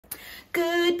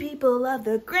Good people of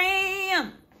the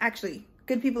gram. Actually,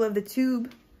 good people of the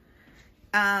tube.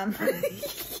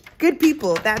 Good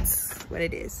people, that's what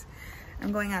it is.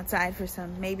 I'm going outside for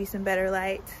maybe some better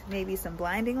light, maybe some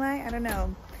blinding light, I don't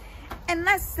know. And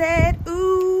I said,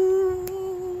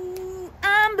 ooh,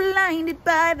 I'm blinded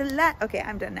by the light. Okay,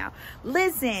 I'm done now.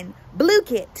 Listen,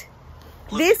 Blooket.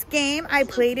 This game, I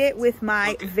played it with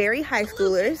my very high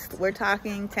schoolers. We're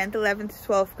talking 10th, 11th,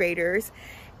 12th graders.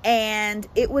 And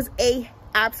it was a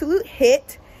absolute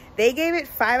hit. They gave it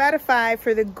 5 out of 5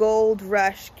 for the Gold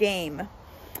Rush game.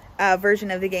 Version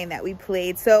of the game that we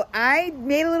played. So I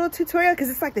made a little tutorial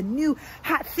because it's like the new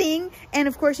hot thing, and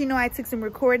of course, you know, I took some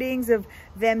recordings of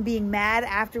them being mad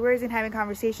afterwards and having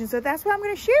conversations. So that's what I'm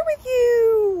going to share with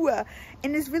you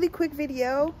in this really quick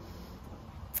video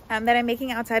that I'm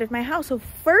making outside of my house. So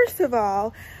first of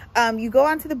all, you go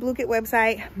onto the Blooket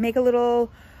website, make a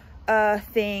little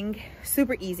thing,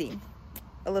 super easy,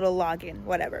 a little login,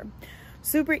 whatever,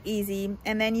 super easy,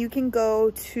 and then you can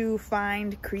go to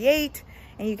find create,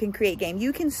 and you can create game.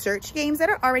 You can search games that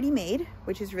are already made,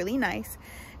 which is really nice.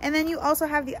 And then you also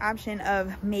have the option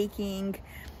of making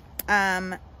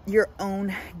your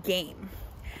own game.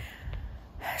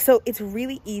 So it's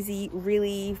really easy,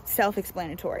 really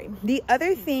self-explanatory. The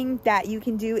other thing that you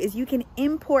can do is you can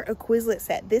import a Quizlet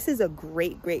set. This is a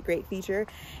great feature.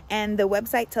 And the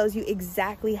website tells you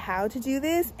exactly how to do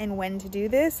this and when to do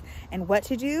this and what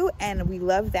to do. And we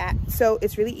love that. So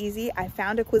it's really easy. I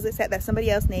found a Quizlet set that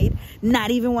somebody else made, not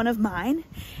even one of mine.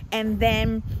 And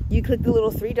then you click the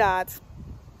little 3 dots,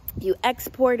 you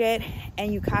export it,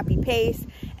 and you copy paste,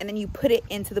 and then you put it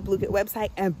into the Blooket website,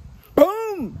 and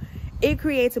boom! It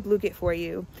creates a Blooket for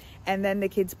you, and then the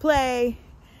kids play,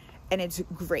 and it's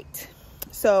great.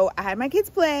 So I had my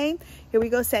kids play. Here we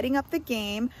go, setting up the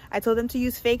game. I told them to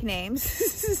use fake names,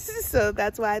 so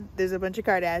that's why there's a bunch of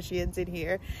Kardashians in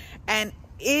here. And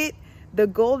the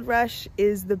gold rush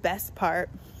is the best part.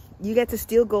 You get to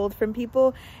steal gold from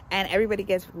people, and everybody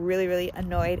gets really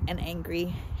annoyed and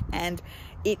angry. And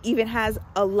it even has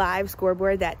a live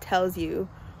scoreboard that tells you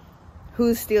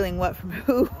who's stealing what from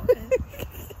who.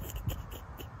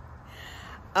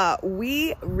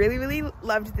 We really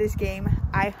loved this game.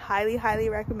 I highly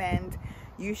recommend.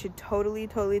 You should totally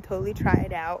try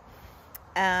it out,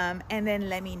 and then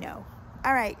let me know.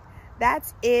 All right,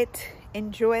 that's it.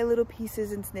 Enjoy little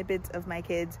pieces and snippets of my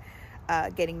kids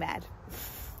getting mad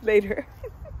later.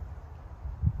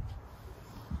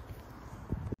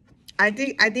 I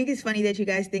think it's funny that you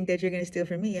guys think that you're gonna steal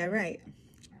from me. Yeah, right.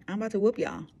 I'm about to whoop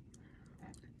y'all.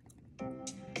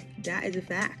 That is a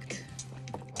fact.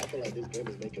 I feel like this game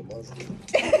is making monsters.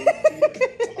 They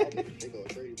go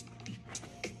crazy.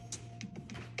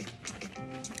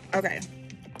 Okay.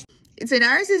 So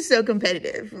ours is so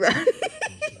competitive. Yeah, I'm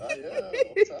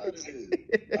tired of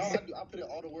it. I put in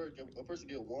all the work. A person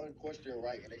get one question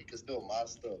right, and they can steal my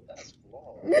stuff. That's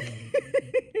wrong.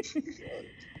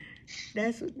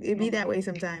 It be that way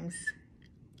sometimes.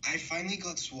 I finally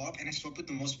got swapped, and I swapped with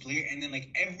the most player, and then like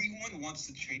everyone wants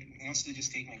to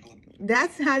just take my gold.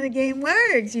 That's how the game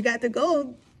works. You got the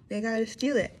gold, they gotta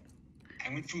steal it. I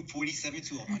went from 47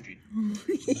 to 100.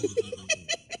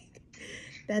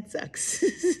 That sucks.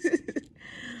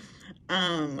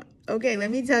 Okay, let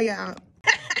me tell y'all.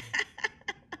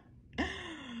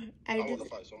 I want to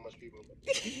fight so much people.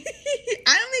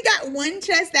 I only got one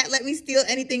chest that let me steal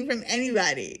anything from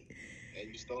anybody. And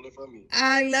you stole it from me.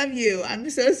 I love you. I'm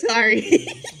so sorry.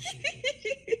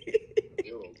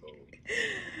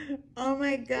 Oh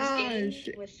my gosh. This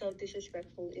game was so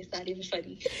disrespectful. It's not even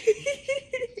funny.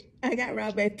 I got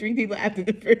robbed by 3 people after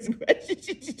the first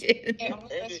question. And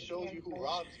it shows you who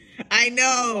robbed you. I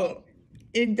know.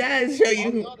 It does show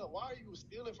you who. Why are you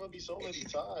stealing from me so many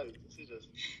times? This is just...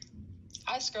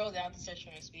 I scrolled down to search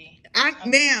for Miss B.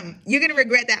 Ma'am, you're going to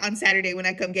regret that on Saturday when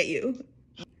I come get you.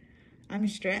 I'm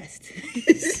stressed.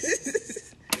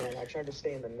 Man, I tried to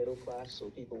stay in the middle class so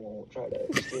people won't try to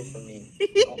steal from me.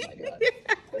 Oh my God.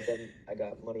 But then I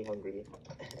got money hungry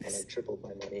and I tripled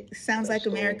my money. Sounds like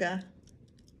America.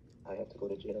 I have to go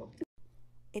to jail.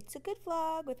 It's a good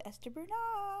vlog with Esther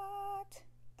Brunat.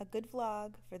 A good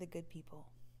vlog for the good people.